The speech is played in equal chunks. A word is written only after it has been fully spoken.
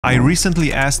I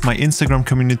recently asked my Instagram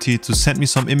community to send me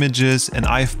some images and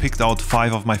I've picked out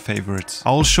 5 of my favorites.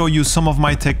 I'll show you some of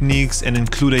my techniques and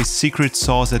include a secret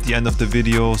sauce at the end of the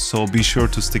video, so be sure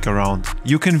to stick around.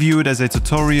 You can view it as a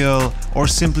tutorial or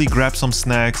simply grab some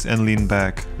snacks and lean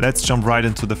back. Let's jump right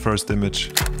into the first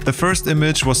image. The first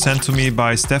image was sent to me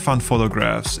by Stefan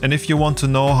Photographs, and if you want to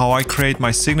know how I create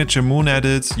my signature moon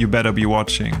edits, you better be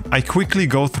watching. I quickly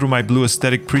go through my blue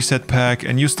aesthetic preset pack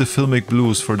and use the filmic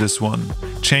blues for this one,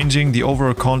 changing the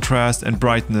overall contrast and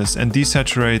brightness and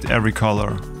desaturate every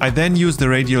color. I then use the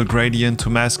radial gradient to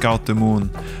mask out the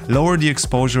moon, lower the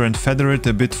exposure and feather it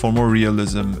a bit for more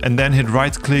realism, and then hit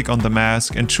right click on the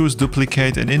mask and choose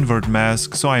duplicate and invert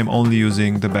mask, so I am only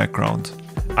using the background.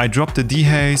 I drop the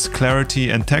dehaze, clarity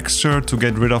and texture to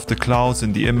get rid of the clouds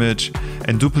in the image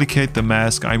and duplicate the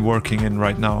mask I'm working in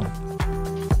right now.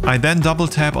 I then double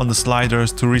tap on the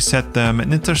sliders to reset them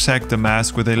and intersect the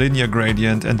mask with a linear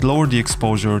gradient and lower the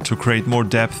exposure to create more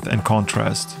depth and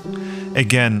contrast.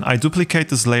 Again, I duplicate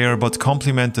this layer but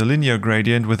complement the linear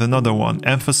gradient with another one,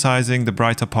 emphasizing the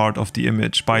brighter part of the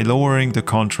image by lowering the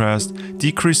contrast,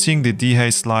 decreasing the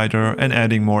dehaze slider and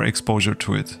adding more exposure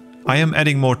to it. I am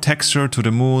adding more texture to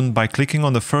the moon by clicking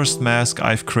on the first mask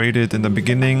I've created in the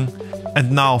beginning.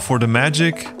 And now for the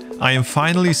magic, I am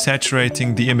finally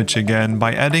saturating the image again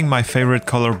by adding my favorite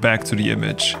color back to the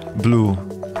image, blue.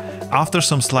 After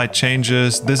some slight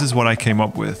changes, this is what I came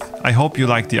up with. I hope you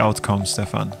like the outcome,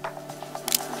 Stefan.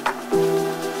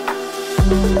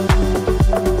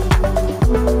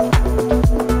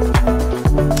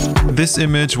 This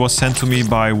image was sent to me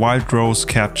by Wild Rose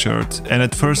Captured, and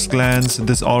at first glance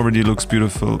this already looks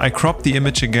beautiful. I cropped the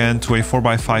image again to a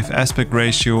 4:5 aspect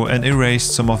ratio and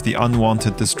erased some of the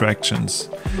unwanted distractions.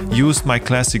 Used my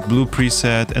classic blue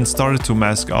preset and started to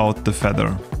mask out the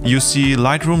feather. You see,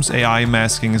 Lightroom's AI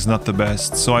masking is not the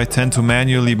best, so I tend to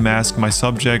manually mask my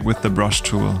subject with the brush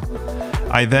tool.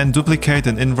 I then duplicate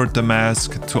and invert the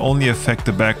mask to only affect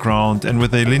the background, and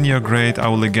with a linear grade I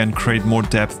will again create more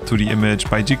depth to the image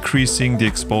by decreasing the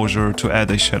exposure to add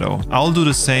a shadow. I'll do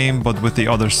the same but with the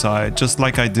other side, just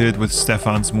like I did with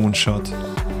Stefan's moonshot.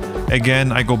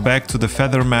 Again, I go back to the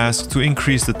feather mask to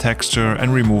increase the texture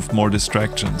and remove more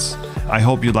distractions. I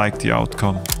hope you like the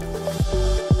outcome.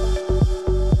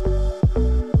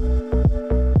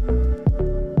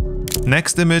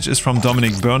 Next image is from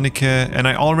Dominic Bernicke, and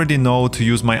I already know to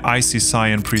use my Icy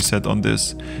Cyan preset on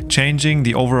this, changing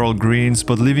the overall greens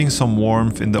but leaving some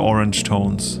warmth in the orange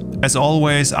tones. As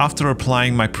always, after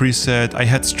applying my preset, I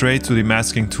head straight to the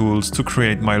masking tools to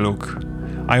create my look.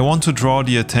 I want to draw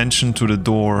the attention to the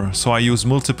door, so I use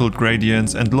multiple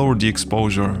gradients and lower the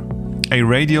exposure. A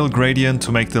radial gradient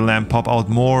to make the lamp pop out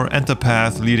more and the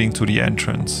path leading to the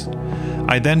entrance.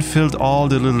 I then filled all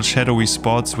the little shadowy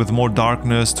spots with more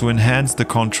darkness to enhance the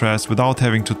contrast without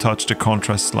having to touch the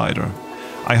contrast slider.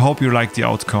 I hope you like the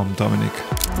outcome, Dominic.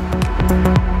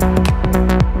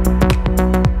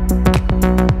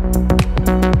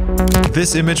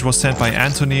 This image was sent by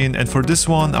Antonin, and for this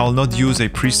one I'll not use a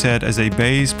preset as a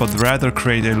base but rather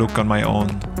create a look on my own.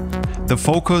 The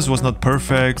focus was not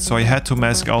perfect, so I had to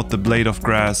mask out the blade of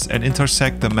grass and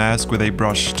intersect the mask with a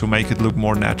brush to make it look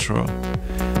more natural.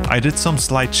 I did some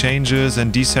slight changes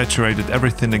and desaturated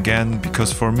everything again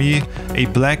because for me, a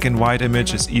black and white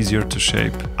image is easier to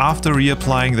shape. After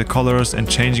reapplying the colors and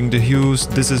changing the hues,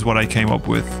 this is what I came up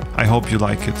with. I hope you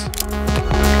like it.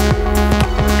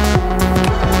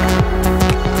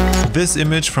 This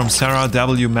image from Sarah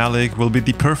W. Malik will be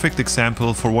the perfect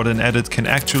example for what an edit can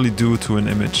actually do to an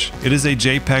image. It is a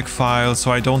JPEG file, so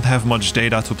I don't have much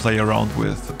data to play around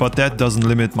with, but that doesn't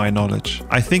limit my knowledge.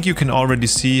 I think you can already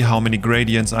see how many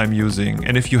gradients I'm using,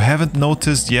 and if you haven't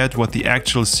noticed yet what the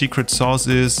actual secret sauce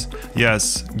is,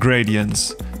 yes,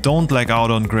 gradients. Don't lag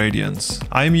out on gradients.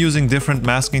 I am using different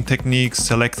masking techniques,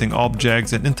 selecting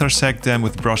objects and intersect them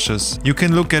with brushes. You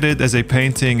can look at it as a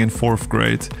painting in 4th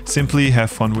grade. Simply have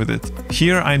fun with it.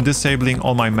 Here I am disabling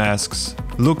all my masks.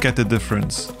 Look at the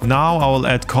difference. Now I will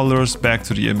add colors back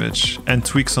to the image and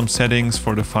tweak some settings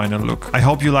for the final look. I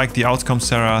hope you like the outcome,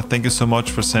 Sarah. Thank you so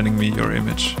much for sending me your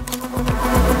image.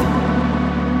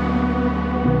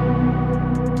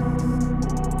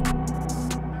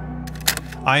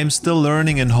 I am still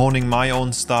learning and honing my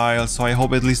own style, so I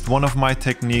hope at least one of my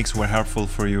techniques were helpful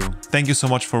for you. Thank you so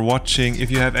much for watching. If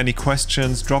you have any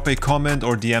questions, drop a comment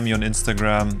or DM me on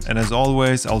Instagram. And as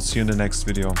always, I'll see you in the next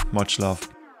video. Much love.